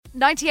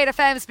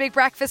98FM's Big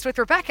Breakfast with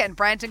Rebecca and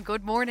Brendan.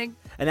 Good morning.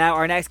 And now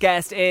our next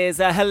guest is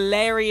a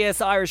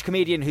hilarious Irish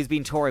comedian who's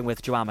been touring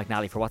with Joanne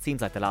McNally for what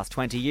seems like the last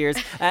 20 years.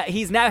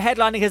 He's now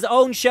headlining his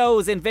own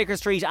shows in Vicar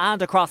Street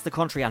and across the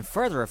country and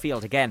further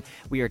afield again.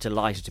 We are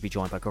delighted to be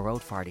joined by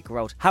Gearóid Farrelly.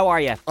 Gearóid, how are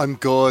you? I'm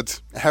good.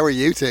 How are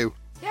you two?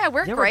 Yeah,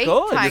 we're great. We're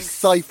good. Thanks.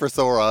 You're sight for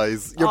sore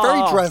eyes. You're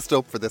very dressed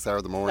up for this hour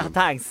of the morning.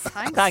 Thanks.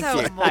 Thanks Thank so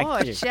you. much.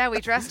 Thank you. Yeah,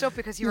 we dressed up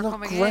because you were look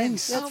coming great. in.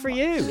 That's for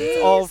you. Jesus.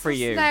 It's all for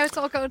you. Now it's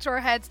all going to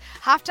our heads.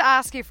 Have to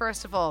ask you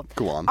first of all.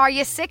 Go on. Are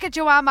you sick of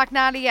Joanne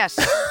McNally yet?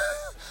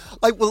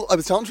 I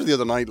was talking to her the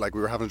other night, like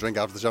we were having a drink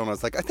after the show, and I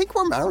was like, I think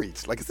we're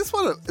married. Like, is this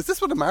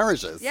what a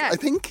marriage is? Yeah. I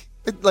think,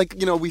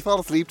 we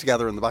fall asleep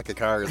together in the back of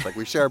cars. Like,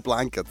 we share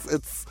blankets.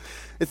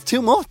 It's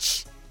too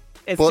much.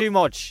 It's too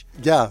much.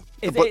 Yeah.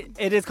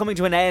 It is coming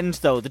to an end,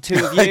 though, the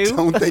two of I you.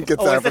 don't think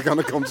it's ever going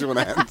to come to an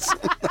end.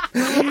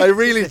 I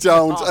really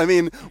don't. I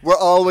mean, we're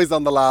always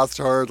on the last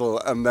hurdle,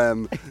 and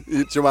then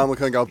Joanne will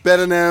kind of go,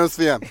 better news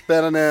for you,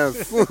 better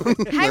news.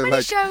 How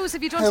many shows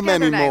have you done How together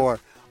many now? more?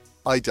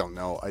 I don't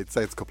know. I'd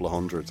say it's a couple of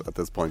hundred at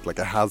this point. Like,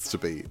 it has to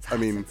be.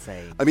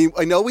 insane. I mean,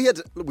 I know we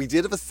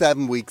did have a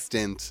 7-week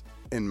stint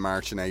in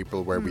March and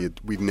April where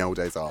we'd no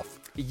days off.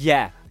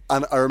 Yeah.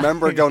 And I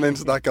remember going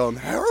into that going,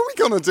 how are we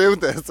going to do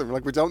this? And we're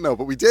like, we don't know,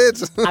 but we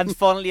did. And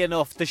funnily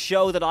enough, the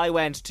show that I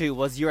went to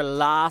was your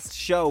last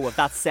show of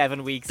that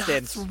 7-week stint.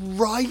 That's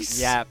right.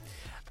 Yeah.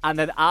 And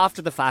then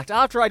after the fact,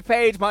 after I'd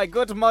paid my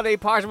good money,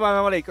 part of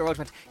my money, Gearóid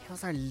went, it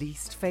was our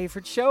least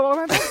favourite show. I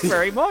remember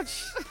very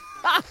much.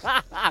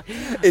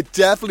 It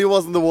definitely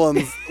wasn't one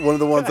of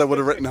the ones I would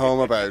have written home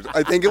about.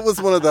 I think it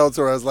was one of those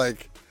where I was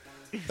like,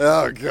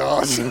 oh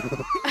God.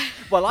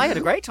 Well, I had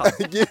a great time.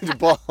 You had a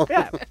ball.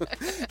 Yeah.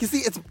 You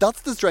see,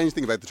 that's the strange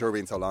thing about the tour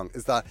being so long,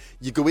 is that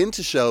you go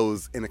into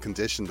shows in a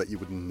condition that you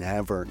would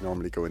never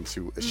normally go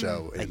into a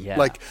show in. Yeah.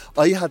 Like,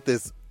 I had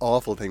this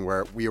awful thing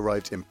where we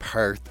arrived in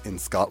Perth in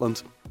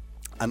Scotland,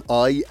 and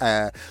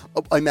I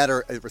met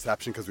her at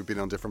reception because we'd been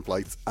on different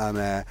flights, and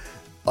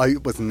I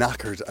was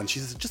knackered, and she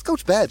said, just go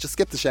to bed, just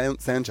skip the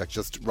sound check,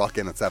 just rock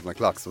in at 7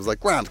 o'clock. So I was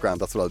like, grand,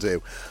 that's what I'll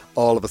do.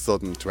 All of a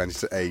sudden, 20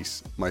 to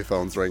 8, my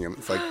phone's ringing.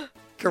 It's like,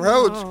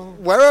 Gearóid,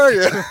 where are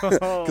you?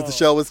 Because the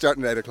show was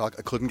starting at 8 o'clock.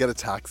 I couldn't get a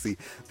taxi.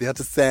 They had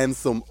to send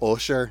some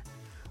usher.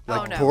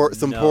 Poor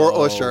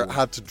usher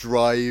had to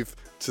drive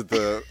to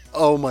the...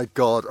 Oh my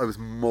God, I was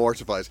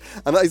mortified.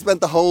 And I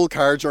spent the whole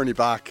car journey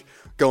back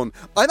going,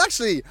 I'm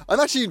actually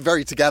a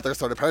very together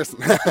sort of person.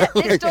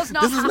 This does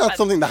not This is happen. not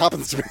something that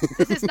happens to me.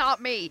 This is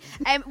not me.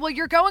 Well,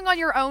 you're going on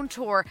your own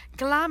tour.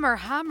 Glammer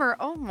Hammer.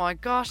 Oh my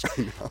gosh.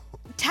 I know.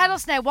 Tell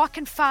us now, what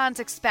can fans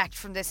expect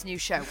from this new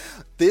show?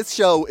 This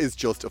show is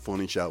just a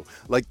funny show.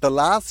 Like, the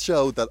last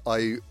show that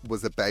I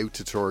was about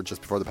to tour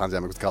just before the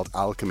pandemic was called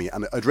Alchemy,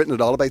 and I'd written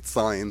it all about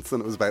science,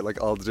 and it was about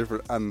like all the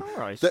different... And All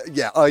right.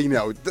 yeah, I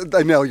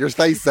know, your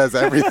face says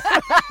everything.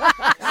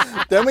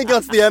 Then we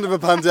got to the end of a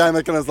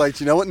pandemic, and I was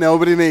like, you know what,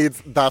 nobody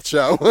needs that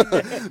show.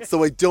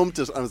 So I dumped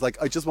it, and I was like,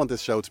 I just want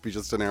this show to be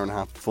just an hour and a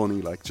half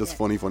funny, like just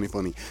funny.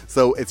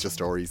 So it's just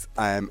stories.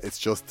 It's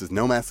just, there's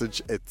no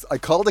message. I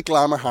called it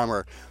Glammer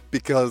Hammer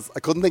because I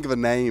couldn't think of a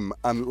name,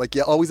 and like,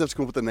 you always have to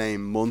come up with a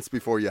name months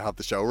before you have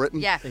the show written.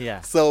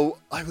 Yeah. So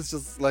I was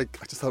just like,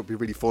 I just thought it'd be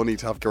really funny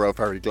to have Gearóid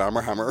Farrelly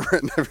Glammer Hammer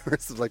written everywhere.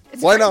 So like,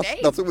 It's a why great not? name.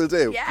 That's what we'll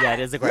do. Yeah, it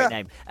is a great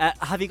name.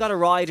 Have you got a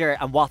rider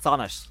and what's on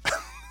it?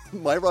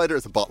 My rider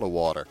is a bottle of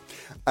water.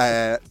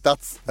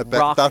 That's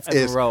Rock that's and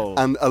it. roll.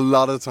 And a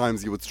lot of the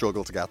times you would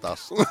struggle to get that.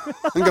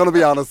 I'm going to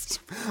be honest.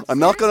 I'm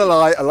not going to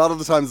lie. A lot of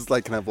the times it's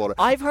like, can I have water?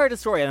 I've heard a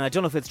story, and I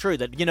don't know if it's true,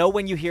 that,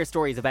 when you hear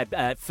stories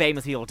about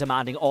famous people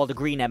demanding all the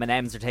green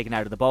M&Ms are taken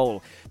out of the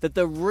bowl, that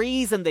the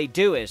reason they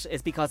do it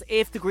is because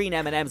if the green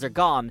M&Ms are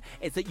gone,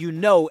 it's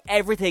that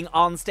everything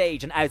on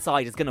stage and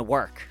outside is going to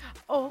work.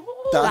 Oh.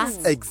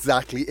 That's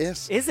exactly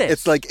it. Is it?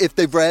 It's like, if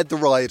they've read the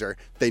rider,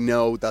 they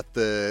know that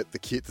the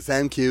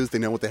sound cues, they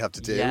know what they have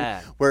to do.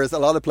 Yeah. Whereas a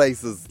lot of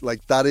places,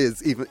 like, that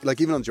is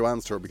even on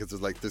Joanne's tour, because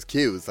there's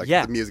cues, like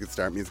the music at the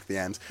start, music at the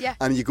end. Yeah.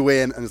 And you go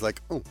in and it's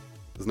like, oh,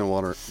 there's no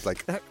water. It's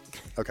like,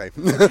 okay.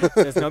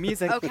 There's no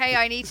music. Okay,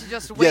 I need to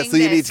just wing Yeah, so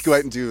you this. need to go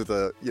out and do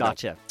the...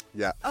 Gotcha.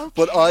 Yeah. Okay.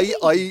 But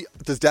I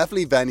there's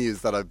definitely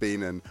venues that I've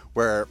been in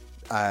where...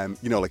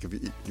 like if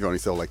you only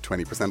sold like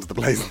 20% of the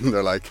place, and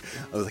I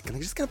was like, can I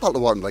just get a bottle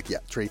of water? And like, yeah,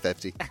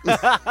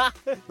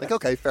 $3.50. Like,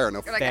 okay, fair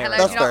enough. You're like, Fair. hello,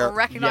 That's do you not fair.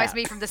 recognise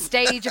me from the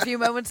stage a few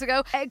moments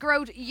ago?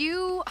 Gearóid,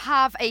 you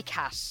have a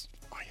cat.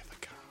 I have a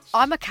cat.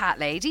 I'm a cat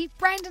lady.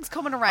 Brendan's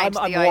coming around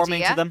I'm to the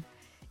warming idea. to them.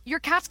 Your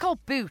cat's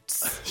called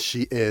Boots.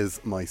 She is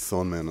my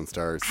sun, moon and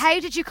stars. How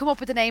did you come up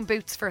with the name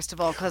Boots, first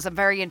of all? Because I'm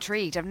very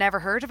intrigued. I've never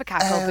heard of a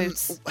cat called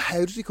Boots.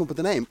 How did you come up with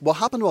the name? What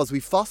happened was we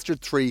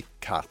fostered 3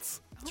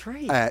 cats.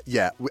 3.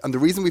 Yeah, and the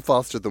reason we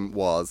fostered them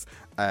was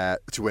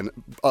to win.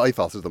 I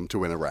fostered them to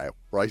win a row,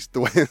 right? The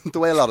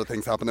way a lot of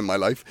things happen in my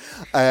life,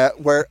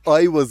 where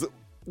I was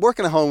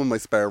working at home in my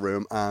spare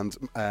room, and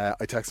I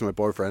texted my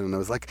boyfriend, and I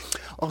was like,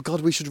 "Oh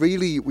God, we should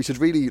really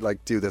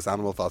like do this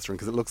animal fostering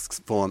because it looks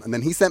fun." And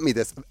then he sent me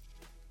this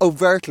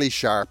overtly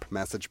sharp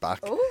message back.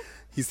 Oh.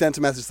 He sent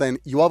a message saying,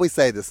 "You always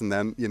say this, and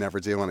then you never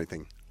do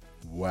anything."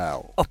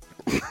 Wow.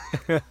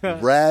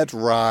 Red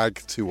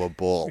rag to a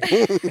bull.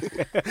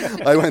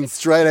 I went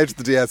straight out to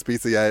the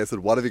DSPCA. I said,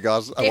 what have you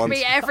got? Give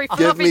me every Give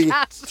fluffy me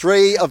cat.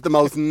 3 of the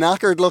most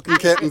knackered looking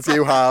kittens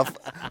you have.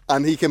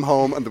 And he came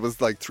home and there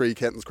was like 3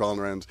 kittens crawling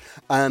around.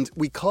 And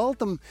we called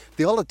them,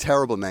 they all had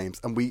terrible names.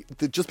 And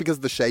just because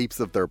of the shapes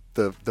of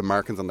the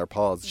markings on their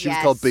paws. She was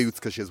called Boots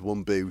because she has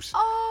 1 boot.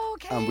 Oh,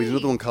 okay. And we did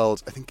another one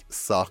called, I think,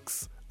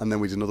 Socks. And then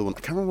we did another one. I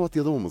can't remember what the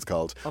other one was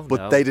called. Oh, but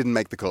no. they didn't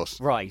make the cut.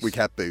 Right. We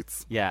kept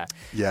Boots. Yeah.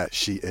 Yeah,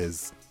 she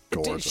is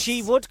gorgeous.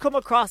 She would come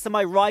across, am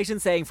I right in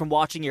saying from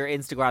watching your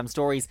Instagram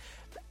stories,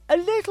 a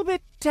little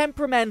bit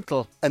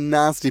temperamental. A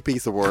nasty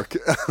piece of work.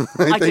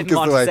 I didn't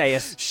want to say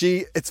it.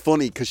 It's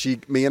funny because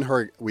me and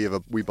her, we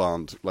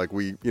bond. Like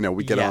we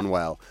get on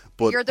well.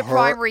 But You're the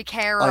primary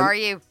carer, are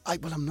you?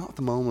 Well, I'm not at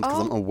the moment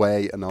because I'm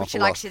away an awful lot. But she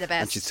likes you the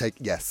best.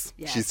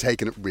 And she's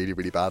taken it really,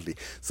 really badly.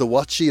 So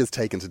what she has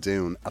taken to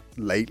doing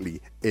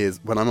lately is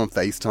when I'm on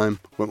FaceTime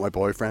with my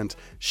boyfriend,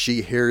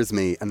 she hears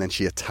me and then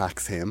she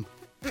attacks him.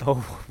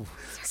 Oh.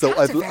 So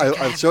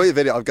I'll show you a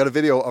video. I've got a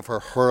video of her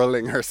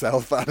hurling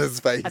herself at his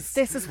face. And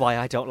this is why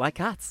I don't like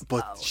cats.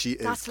 But she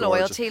is That's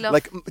gorgeous. loyalty, love.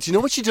 Like, do you know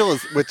what she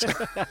does? Which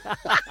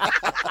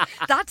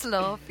That's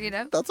love, you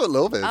know. that's what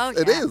love is. Oh,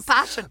 It yeah. is.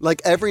 Passion.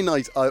 Like every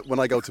night when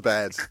I go to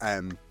bed,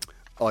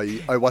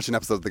 I watch an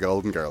episode of The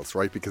Golden Girls,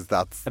 right? Because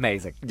that's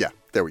Amazing. Yeah,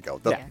 there we go.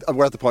 Yeah.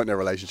 We're at the point in our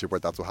relationship where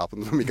that's what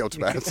happens when we go to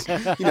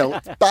bed. You know,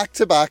 back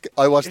to back,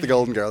 I watch The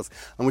Golden Girls.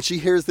 And when she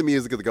hears the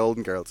music of The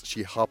Golden Girls,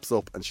 she hops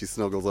up and she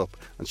snuggles up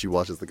and she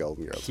watches The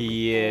Golden Girls.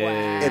 Cute.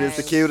 Wow. It is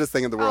the cutest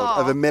thing in the world. I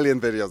have a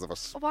million videos of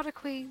it. Oh, what a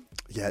queen.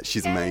 Yeah,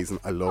 she's amazing.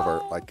 I love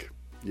her. Like,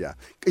 yeah.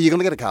 Are you going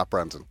to get a cat,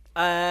 Brandon?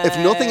 If If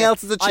nothing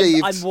else is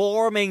achieved. I'm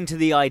warming to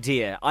the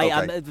idea. I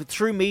am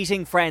through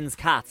meeting friends'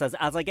 cats as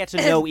I get to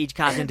know each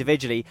cat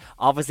individually.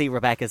 Obviously,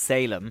 Rebecca's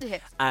Salem.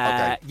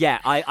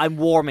 I'm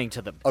warming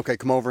to them. Okay,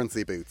 come over and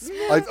see Boots.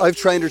 I've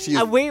trained her to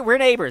use. And we're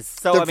neighbours,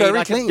 so They're I mean,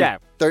 very clean. Yeah.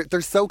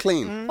 They're so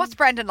clean. What's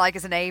Brendan like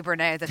as a neighbour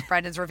now that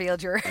Brendan's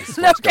revealed your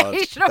Swear to God,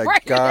 location of the where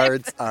you live?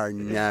 guards are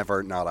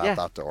never not at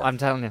that door. I'm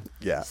telling you.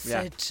 Yeah.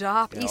 Yeah.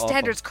 Stop. Yeah, awful.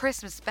 EastEnders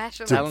Christmas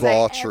special.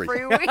 Debauchery.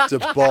 Every week.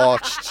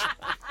 Debauched.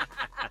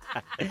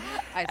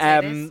 I'd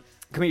say this.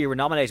 Come here, you were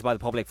nominated by the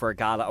public for a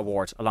gala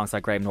award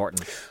alongside Graham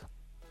Norton.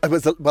 I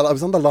was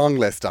on the long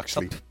list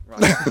actually. Well,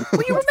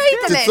 you were made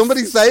the Did list.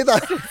 somebody say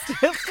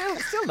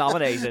that? Still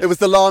nominated. It was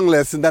the long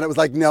list, and then it was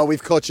like, no,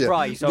 we've cut you.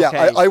 Right, Yeah,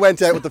 okay. I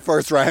went out with the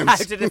first round. How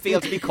did it feel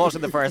to be cut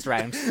in the first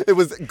round? It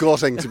was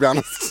gutting, to be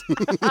honest.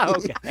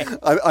 Okay.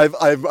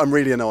 I'm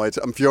really annoyed.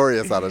 I'm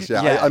furious at it.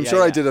 Yeah, I'm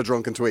sure I did a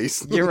drunken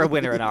tweet. You're a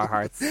winner in our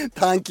hearts.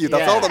 Thank you.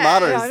 That's Yeah. all that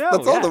matters. Yeah, I know,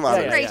 That's all yeah, that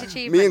matters. yeah, Great yeah.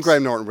 achievement. Me and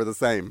Graham Norton were the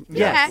same.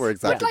 Yeah. We're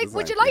exactly the same.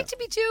 Would you like to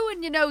be doing,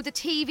 the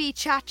TV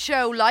chat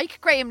show like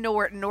Graham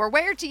Norton, or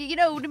where do you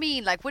know what I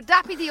mean? Like, would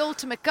that be the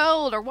ultimate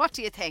goal, or what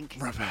do you think?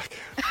 Rebecca,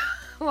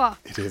 What?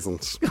 it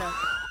isn't.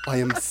 I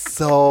am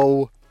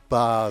so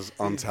bad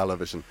on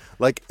television.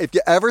 Like, if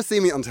you ever see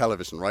me on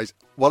television, right,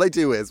 what I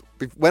do is,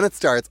 when it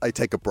starts, I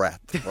take a breath,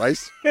 right?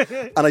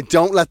 And I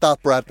don't let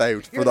that breath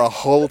out for the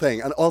whole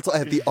thing. And also, I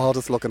have the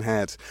oddest looking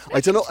head.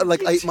 I don't know,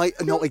 like, I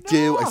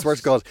do, I swear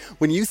to God.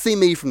 When you see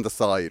me from the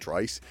side,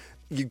 right,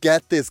 you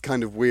get this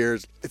kind of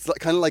weird, it's like,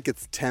 kind of like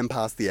it's 10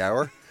 past the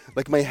hour.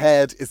 Like, my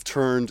head is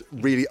turned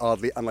really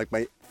oddly and, like,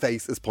 my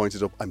face is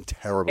pointed up. I'm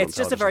terrible. It's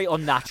just a very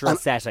unnatural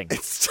setting.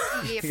 It's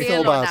You so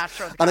feel bad.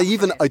 unnatural.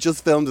 And I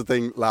just filmed a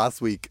thing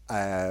last week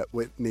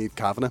with Niamh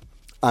Kavanagh,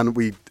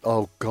 and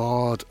oh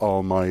God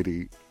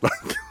Almighty, like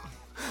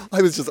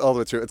I was just all the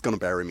way through. It's going to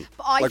bury me.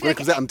 But I Like feel when it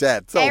comes out, I'm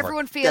dead. It's over.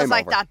 Everyone feels Game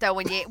like over. that though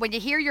when you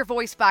hear your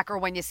voice back or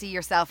when you see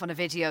yourself on a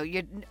video.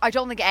 I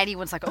don't think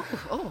anyone's like,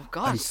 oh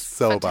gosh, I'm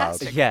so bad.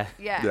 fantastic. Yeah.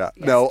 Yeah, yeah.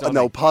 no,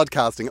 stunning.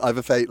 podcasting. I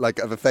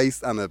have a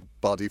face and a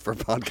body for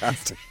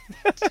podcasting.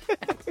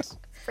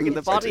 Bringing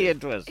the body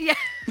into it. Yeah.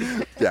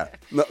 Yeah,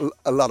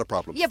 a lot of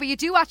problems. Yeah, but you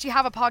do actually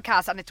have a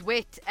podcast, and it's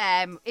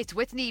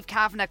with Niamh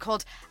Kavanagh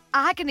called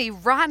Agony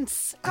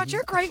Rants. God,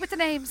 you're great with the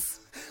names.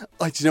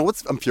 Do you know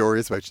what I'm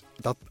furious about?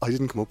 That I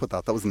didn't come up with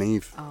that. That was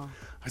Niamh. Oh.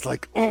 I was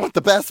like,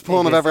 the best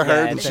pun I've ever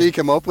heard, and it's she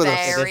came up with it.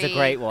 Very It is a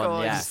great one,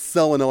 good. yeah.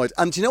 So annoyed.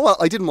 And do you know what?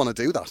 I didn't want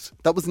to do that.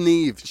 That was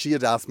Niamh. She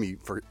had asked me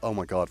for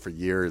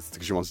years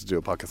because she wanted to do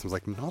a podcast. I was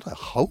like, not a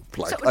hope.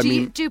 Like, So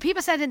do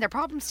people send in their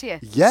problems to you?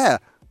 yeah.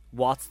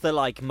 What's the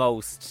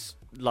most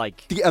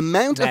The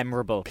amount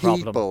memorable of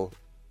people. problem?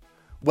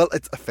 Well,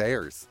 it's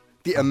affairs.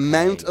 The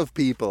amount of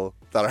people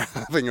that are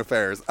having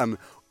affairs. I'm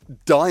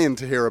dying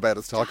to hear about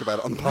us talk about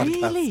it on the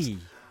podcast. Really?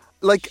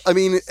 Like, I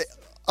mean,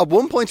 at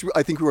one point,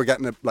 I think we were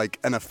getting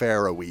an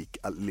affair a week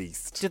at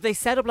least. Did they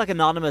set up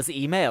anonymous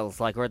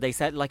emails? Or they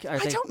said are I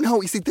they? don't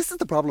know. You see, this is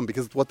the problem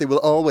because what they will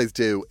always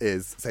do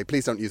is say,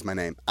 please don't use my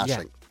name, Aisling.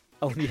 Yeah.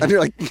 Oh, yeah. And you're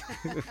like,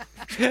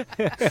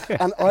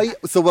 and I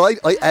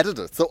edit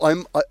it, so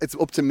it's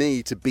up to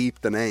me to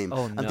beep the name.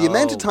 Oh, And the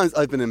amount of no. times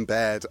I've been in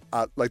bed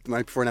at the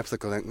night before an episode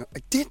going, I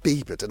did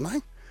beep it, didn't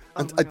I?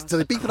 And did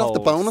I beep it off the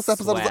Cold bonus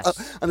episode?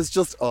 sweat. And it's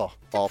just,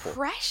 awful.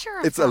 Pressure.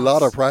 of It's a that.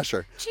 lot of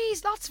pressure.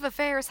 Jeez, lots of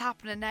affairs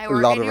happening now. A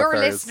lot in of your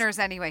affairs. listeners,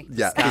 anyway.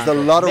 Yeah, there's a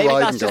lot of Maybe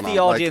riding that's just going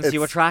the on. Like, audience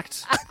you it's-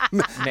 attract.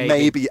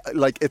 Maybe.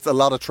 Like, it's a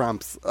lot of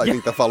tramps, I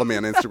think, that follow me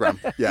on Instagram.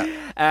 Yeah.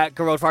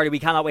 Gearóid Farrelly, we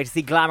cannot wait to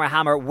see Glammer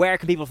Hammer. Where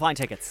can people find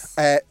tickets?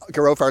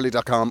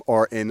 GearóidFarrelly.com,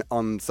 or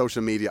on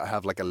social media I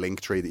have like a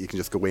link tree that you can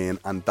just go in,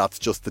 and that's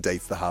just the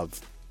dates that have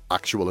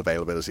actual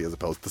availability, as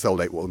opposed to the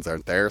sold out ones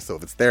aren't there. So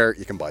if it's there,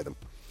 you can buy them.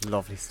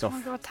 Lovely Oh stuff.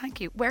 my God,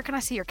 thank you. Where can I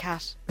see your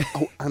cat?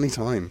 Oh,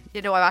 anytime.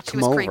 You know, I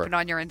actually Come was over. creeping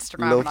on your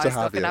Instagram Love and I to was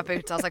have looking you. at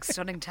Boots. I was like,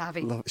 stunning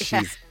tabby.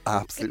 She's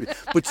absolutely.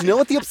 But you know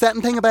what the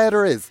upsetting thing about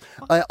her is?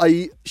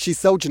 She's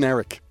so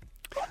generic.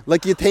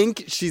 Like, you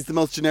think she's the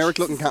most generic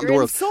looking cat in the You're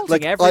world. insulting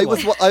Like,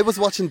 everyone. I was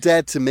watching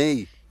Dead to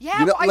Me.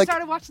 Yeah, You know, but I like,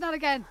 started watching that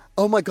again.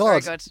 oh my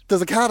God, Very good.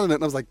 there's a cat in it,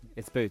 and I was like,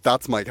 It's Boots.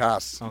 that's my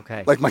cat.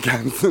 Okay. Like my cat.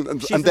 and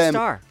She's a then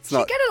star. it's She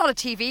not. get a lot of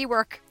TV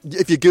work.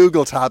 If you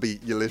Google Tabby,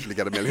 you literally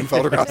get a million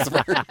photographs of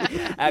her.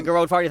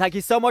 Gearóid Farrelly, thank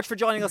you so much for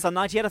joining us on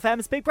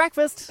 98FM's Big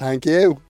Breakfast. Thank you.